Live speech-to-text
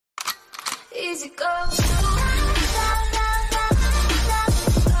easy go.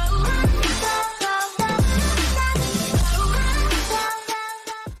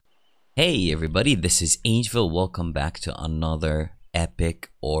 Hey everybody, this is Angvil. Welcome back to another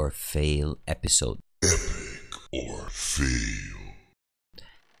epic or fail episode. Epic or fail.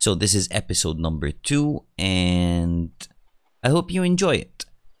 So this is episode number 2 and I hope you enjoy it.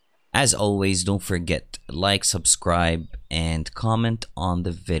 As always, don't forget like, subscribe and comment on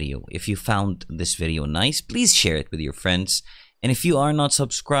the video. If you found this video nice, please share it with your friends. And if you are not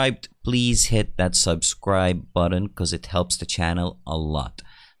subscribed, please hit that subscribe button because it helps the channel a lot.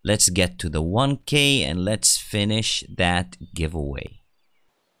 Let's get to the 1K and let's finish that giveaway.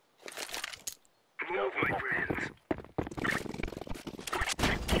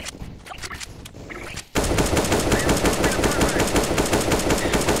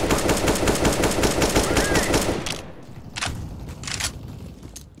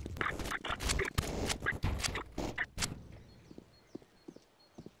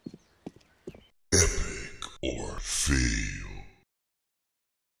 Epic or fail.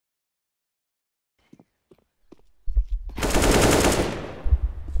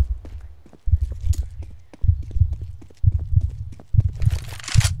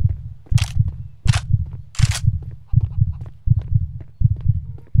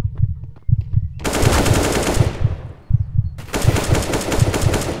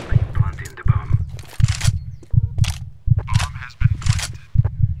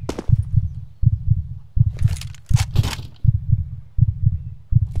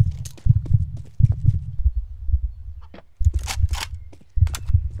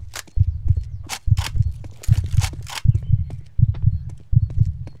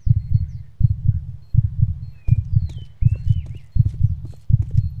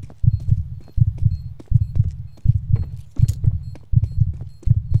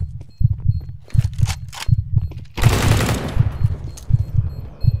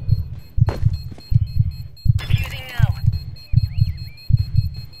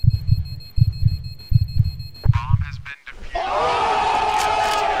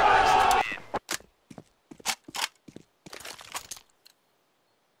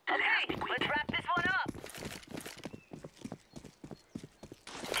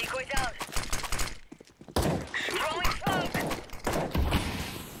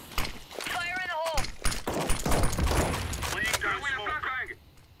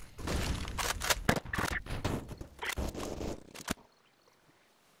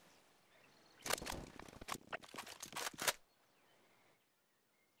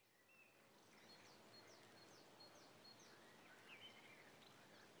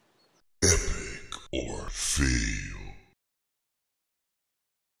 Or fail.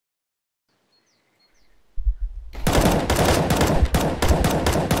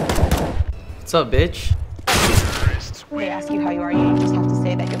 What's up, bitch? They ask you how you are, you just have to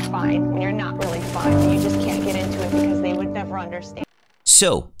say that you're fine when you're not really fine. You just can't get into it because they would never understand.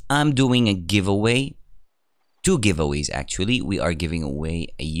 So, I'm doing a giveaway. 2 giveaways actually. We are giving away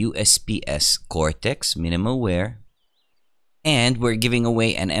a USPS Cortex minimal wear. And we're giving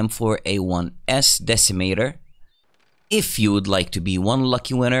away an M4A1S decimator. If you would like to be one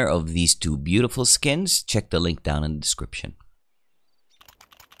lucky winner of these 2 beautiful skins, check the link down in the description.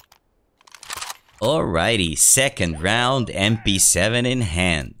 Alrighty, second round, MP7 in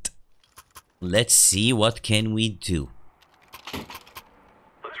hand. Let's see what can we do.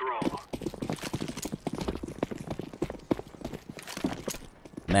 Let's roll.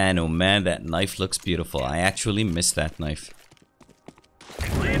 Man, oh man, that knife looks beautiful. I actually missed that knife.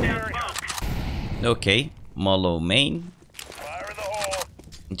 Okay, Molo main. Fire in the hole.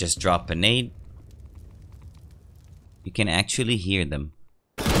 Just drop a nade. You can actually hear them.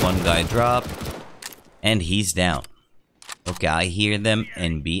 One guy dropped, and he's down. Okay, I hear them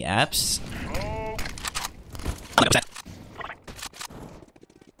in B apps. Flashbang.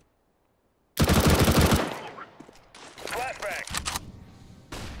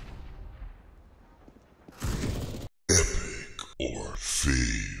 Epic or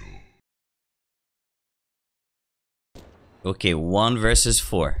fail. Okay, 1 versus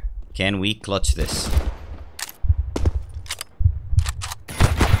 4. Can we clutch this?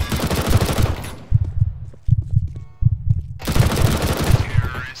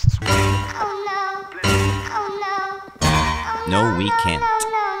 No, we can't.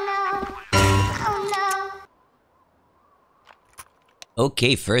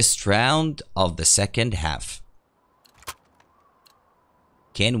 Okay, first round of the second half.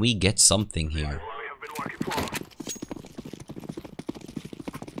 Can we get something here?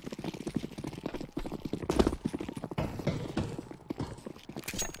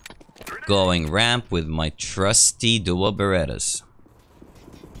 Going ramp with my trusty dual Berettas.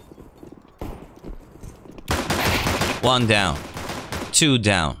 One down. Two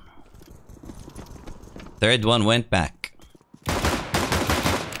down. Third one went back.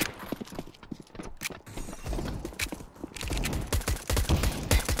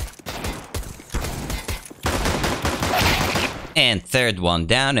 And third one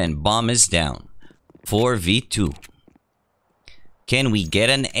down and bomb is down. 4v2. Can we get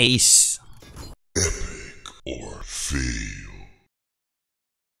an ace? Epic or fail.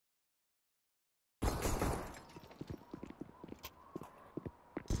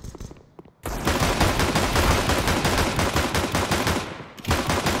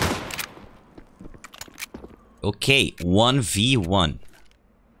 Okay, 1v1.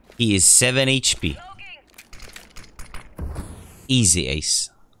 He is 7 HP. Easy ace.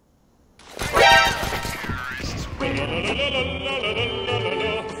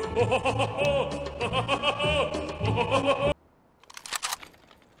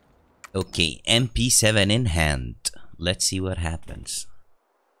 Okay, MP7 in hand. Let's see what happens.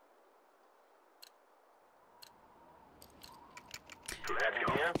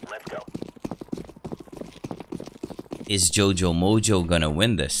 Let's go. Is Jojo Mojo gonna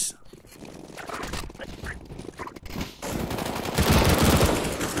win this?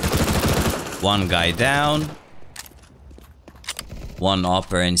 One guy down. One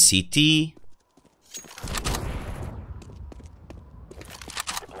upper in CT.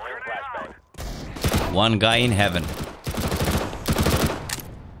 One guy in heaven.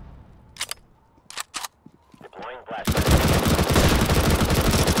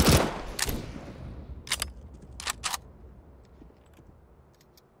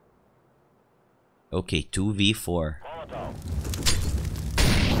 Okay, 2v4.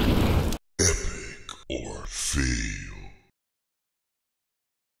 Epic or fail.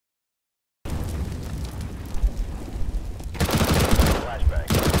 Flashbang.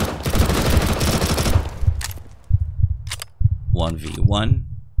 1v1.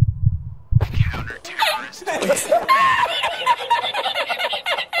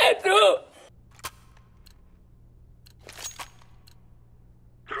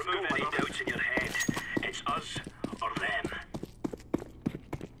 Remove any doubts in your head. It's us or them.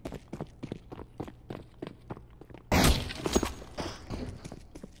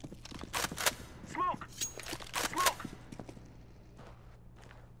 Smoke! Smoke!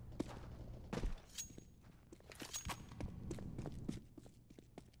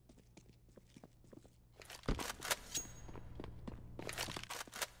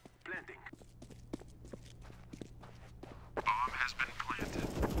 Blending. Bomb has been planted.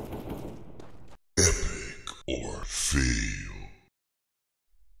 Epic or fail.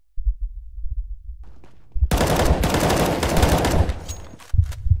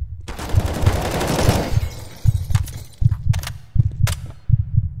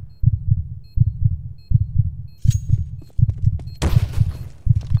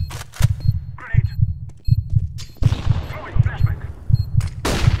 Grenade! Throwing flashbang!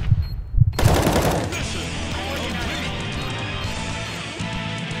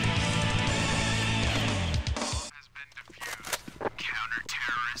 Has been defused.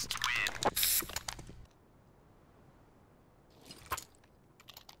 Counter-terrorists win.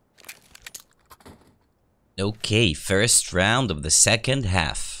 Okay, first round of the second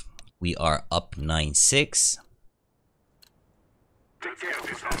half. We are up 9-6. Take care of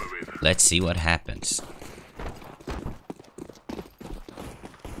this elevator. Let's see what happens.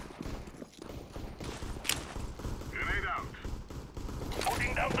 Grenade out.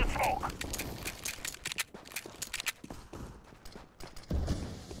 Putting down the smoke.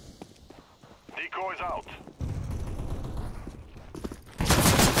 Decoys out.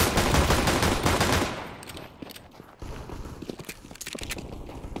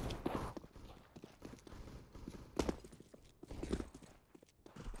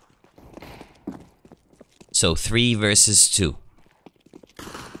 So 3 versus 2.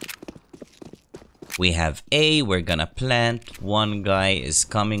 We have A, we're gonna plant. One guy is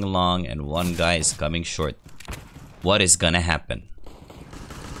coming long and one guy is coming short. What is gonna happen?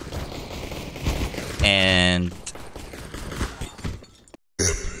 And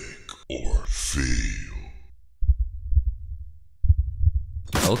Epic or fail.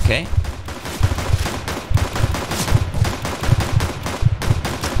 okay.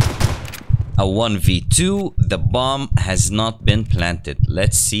 A 1v2, the bomb has not been planted.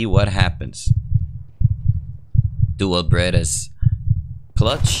 Let's see what happens. Dual Berettas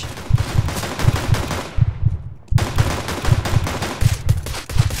clutch.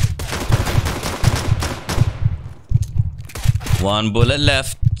 One bullet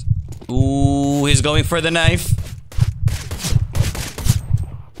left. Ooh, he's going for the knife.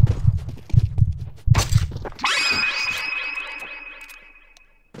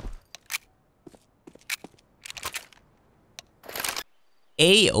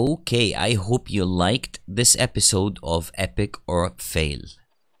 A-okay, I hope you liked this episode of Epic or Fail.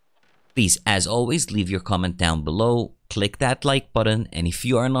 Please, as always, leave your comment down below, click that like button, and if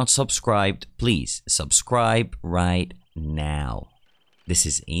you are not subscribed, please subscribe right now. This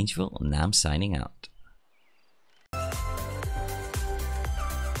is Angvil, and I'm signing out.